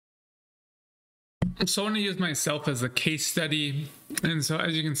So I want to use myself as a case study. And so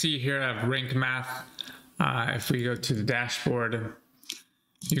as you can see here, I have rank math. If we go to the dashboard,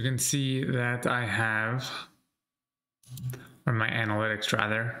 you can see that I have, or my analytics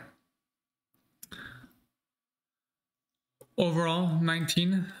rather, overall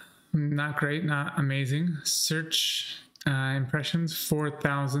 19, not great, not amazing. Search impressions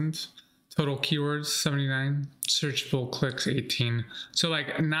 4,000, total keywords 79, searchable clicks 18. So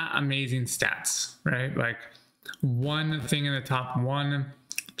like not amazing stats, right? Like one thing in the top one,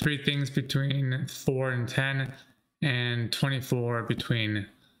 3 things between 4 and 10, and 24 between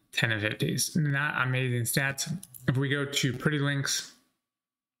 10 and 50s. Not amazing stats. If we go to pretty links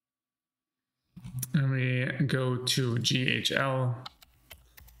and we go to GHL,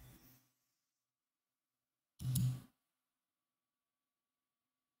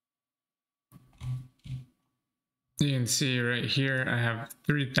 you can see right here I have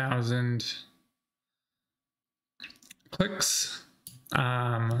 3,000 clicks.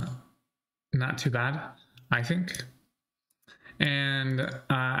 Not too bad, I think. And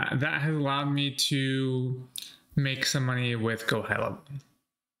that has allowed me to make some money with GoHighlevel.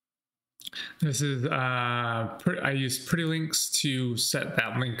 This is, I used Pretty Links to set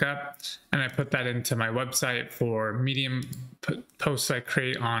that link up, and I put that into my website for Medium posts I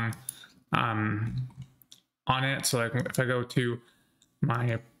create on it. So like if I go to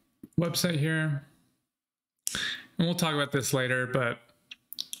my website here, and we'll talk about this later, but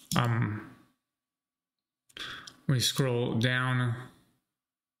we scroll down,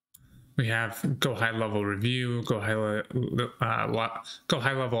 we have GoHighlevel review,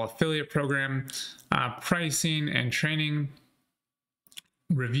 GoHighlevel affiliate program, pricing and training,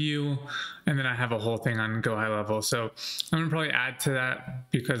 review, and then I have a whole thing on GoHighlevel. So I'm gonna probably add to that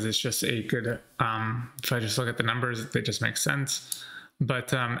because it's just a good, if I just look at the numbers, they just make sense.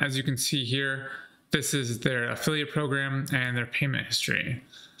 But as you can see here, this is their affiliate program and their payment history.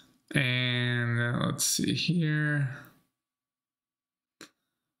 And let's see here.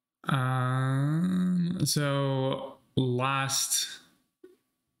 So last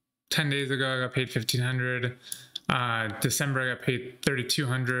 10 days ago, I got paid $1,500. December, I got paid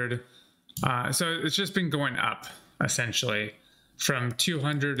 $3,200. So it's just been going up essentially from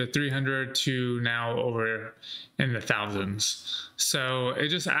 200 to 300 to now over in the thousands. So it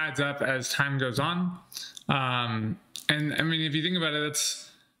just adds up as time goes on. And I mean, if you think about it, it's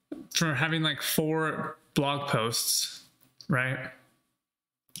from having like 4 blog posts, right?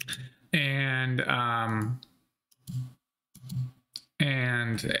 And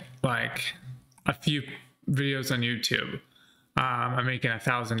like a few videos on YouTube, I'm making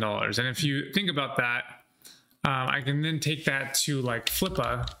 $1,000. And if you think about that, I can then take that to like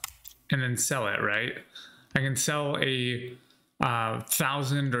Flippa and then sell it, right? I can sell a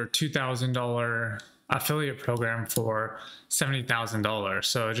 $1,000 or $2,000 affiliate program for $70,000.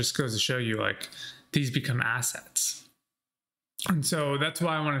 So it just goes to show you like these become assets. And so that's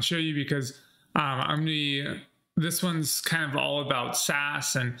why I want to show you, because this one's kind of all about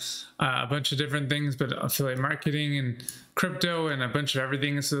SaaS and a bunch of different things, but affiliate marketing and crypto and a bunch of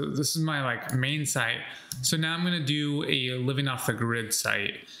everything. So this is my like main site. So now I'm going to do a living off the grid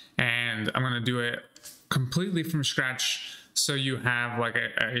site, and I'm going to do it completely from scratch. So you have, like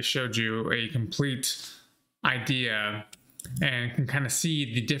I showed you, a complete idea and can kind of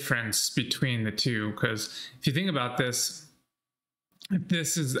see the difference between the two. Because if you think about this,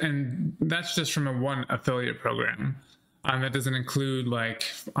 and that's just from a one affiliate program. That doesn't include like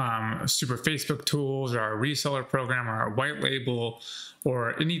super Facebook tools or a reseller program or a white label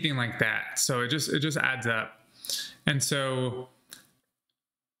or anything like that. So it just adds up. And so,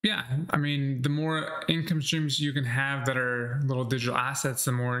 yeah, I mean, the more income streams you can have that are little digital assets,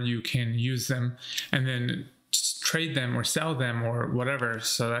 the more you can use them and then trade them or sell them or whatever,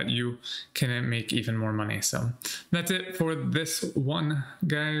 so that you can make even more money. So that's it for this one,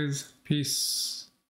 guys. Peace.